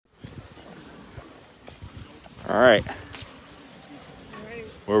All right.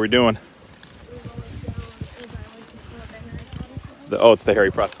 What are we doing? Oh, it's the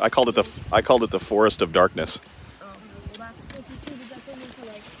Harry Potter. I called it the Forest of Darkness. Oh, well, that's 52, but that's only for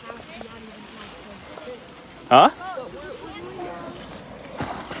like half, not even half. Huh?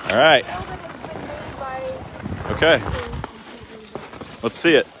 All right. Okay. Let's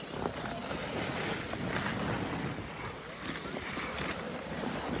see it.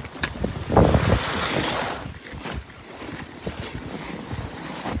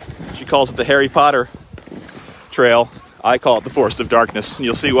 She calls it the Harry Potter Trail. I call it the Forest of Darkness, and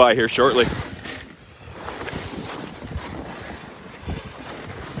you'll see why here shortly.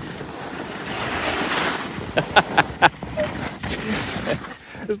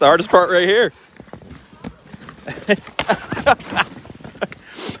 This is the hardest part right here.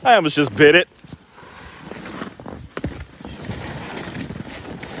 I almost just bit it.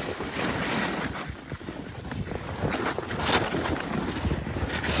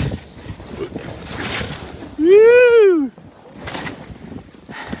 Woo!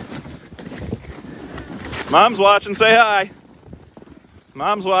 Mom's watching. Say hi.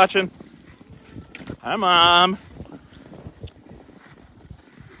 Mom's watching. Hi, Mom.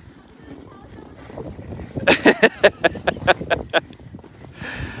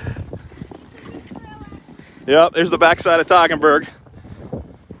 Yep, there's the backside of Toggenburg.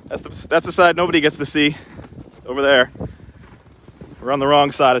 That's the side nobody gets to see over there. We're on the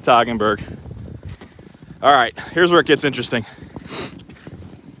wrong side of Toggenburg. All right, here's where it gets interesting.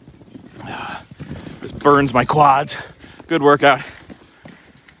 This burns my quads. Good workout.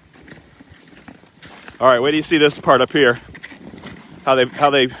 All right, wait till you see this part up here. How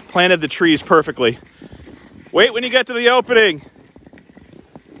they planted the trees perfectly. Wait when you get to the opening.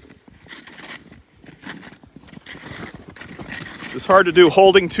 It's hard to do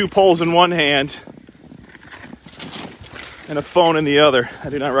holding two poles in one hand and a phone in the other. I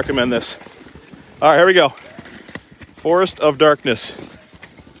do not recommend this. All right, here we go. Forest of Darkness.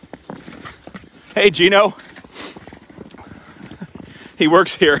 Hey, Gino. He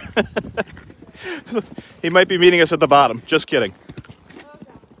works here. He might be meeting us at the bottom. Just kidding.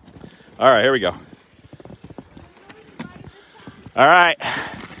 All right, here we go. All right.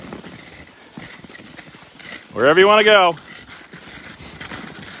 Wherever you want to go.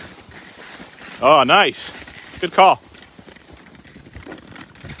 Oh, nice. Good call.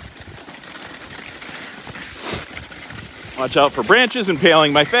 Watch out for branches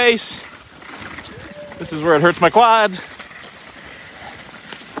impaling my face. This is where it hurts my quads.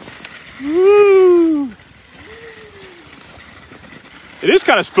 Woo! It is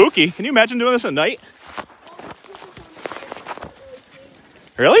kind of spooky. Can you imagine doing this at night?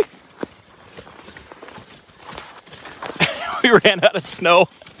 Really? We ran out of snow.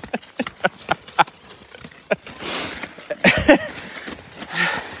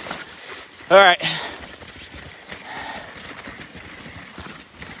 All right.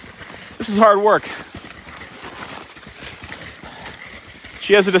 This is hard work.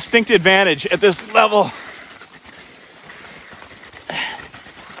 She has a distinct advantage at this level.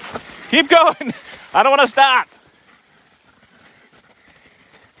 Keep going. I don't want to stop.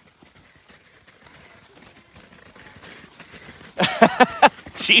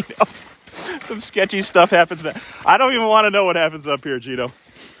 Gino. Some sketchy stuff happens. I don't even want to know what happens up here, Gino.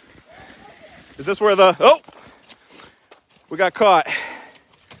 Is this where the... Oh! We got caught.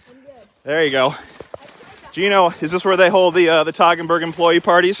 There you go. Gino, is this where they hold the Toggenburg employee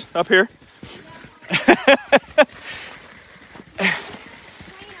parties up here?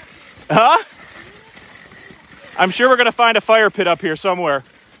 Huh? I'm sure we're going to find a fire pit up here somewhere.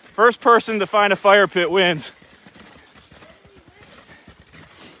 First person to find a fire pit wins.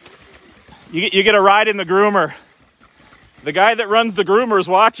 You get a ride in the groomer. The guy that runs the groomer is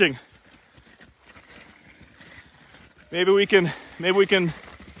watching. Maybe we can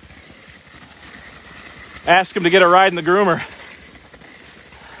ask him to get a ride in the groomer.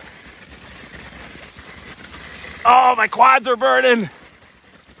 Oh, my quads are burning.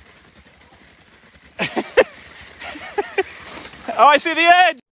 Oh, I see the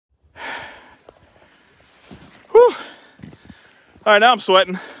edge. Whew. All right, now I'm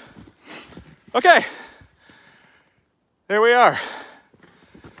sweating. Okay. There we are.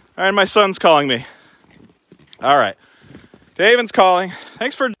 All right, my son's calling me. All right. Davin's calling.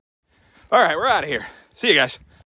 Thanks for... All right, we're out of here. See you guys.